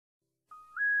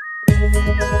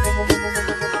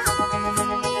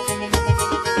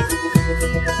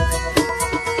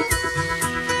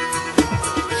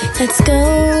Let's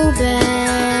go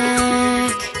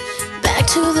back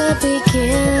to the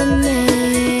beginning,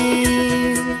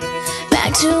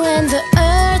 back to when the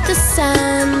earth, the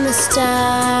sun, the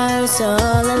stars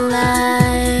all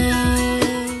aligned.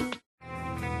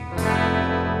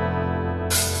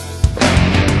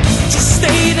 Just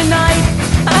stay tonight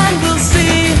and we'll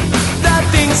see that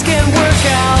things can work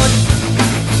out,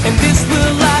 and this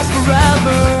will last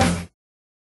forever.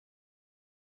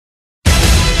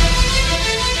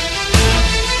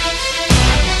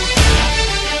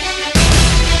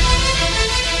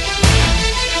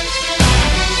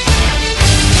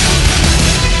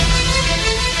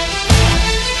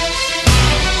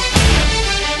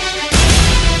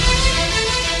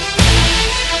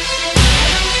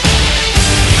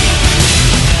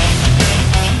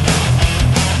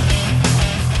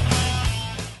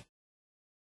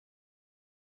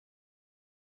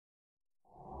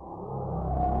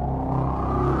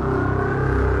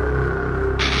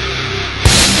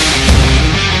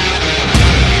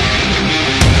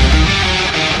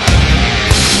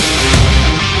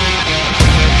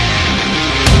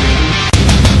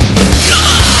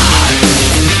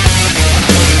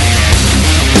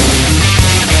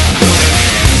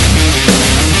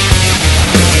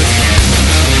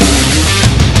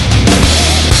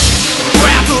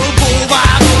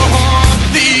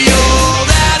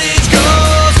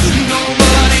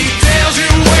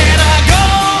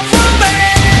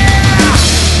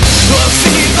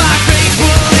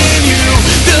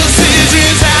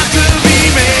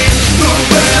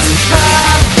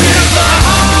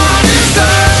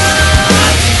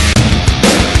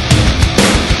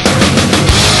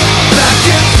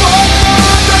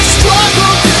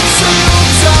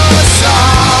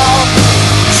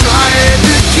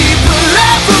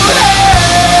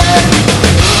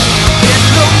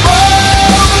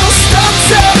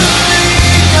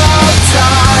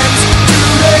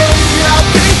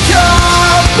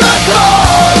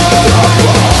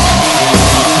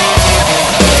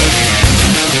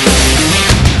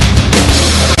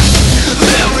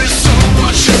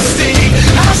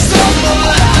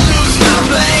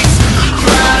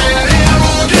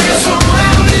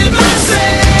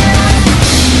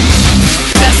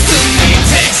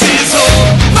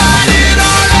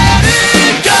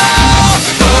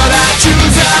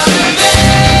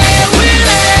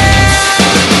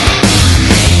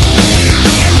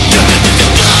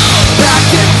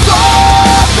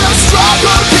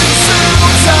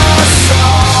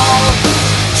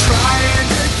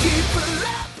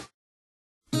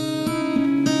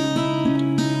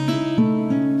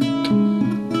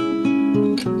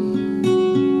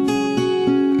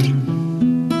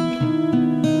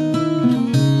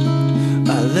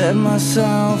 Let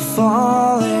myself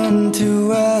fall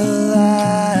into a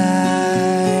lie.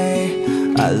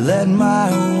 I let my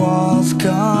walls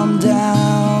come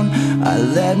down. I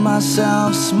let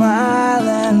myself smile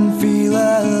and feel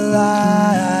alive.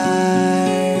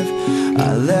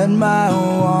 I let my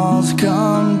walls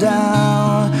come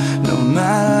down. No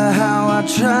matter how I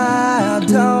try, I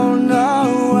don't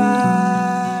know why.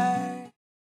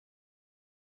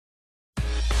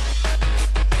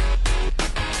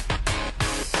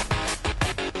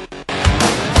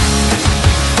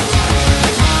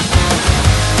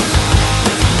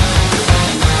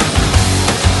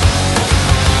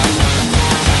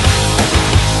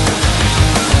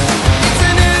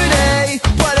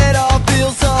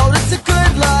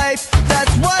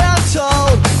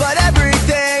 But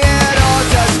everything, it all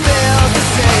just feels the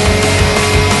same.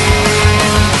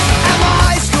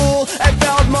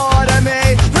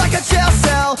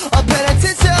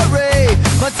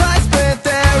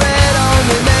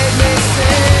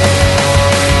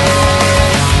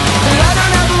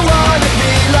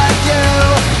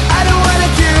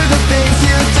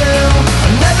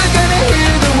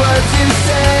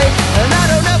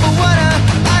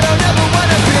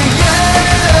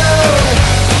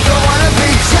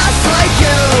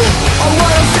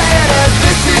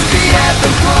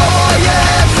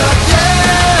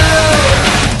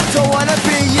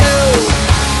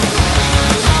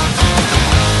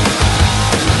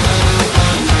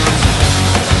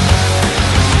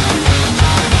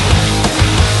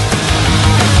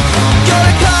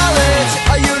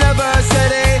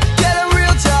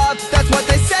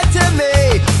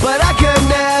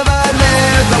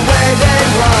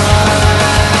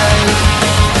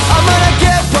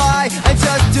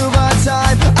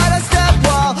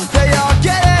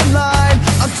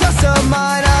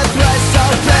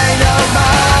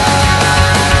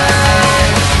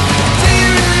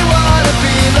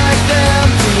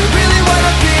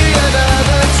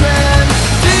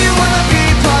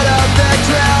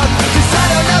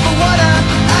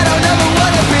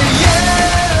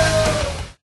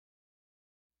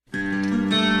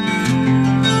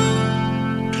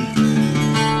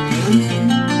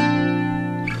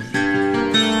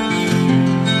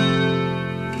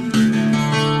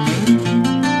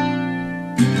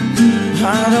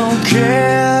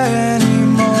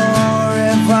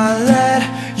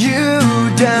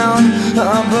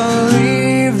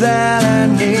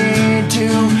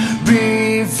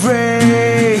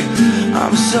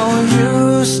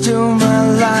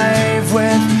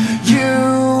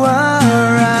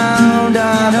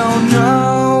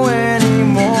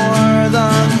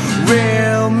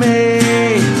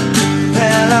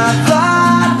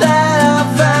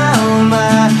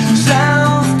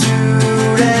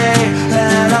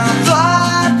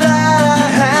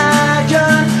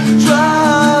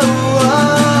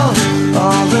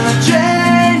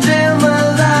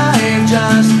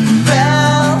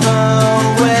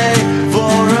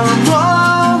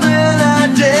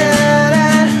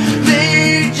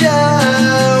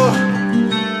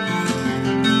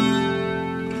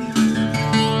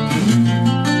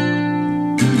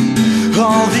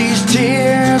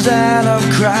 tears that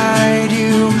I've cried.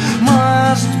 You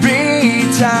must be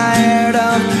tired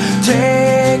of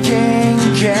taking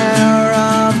care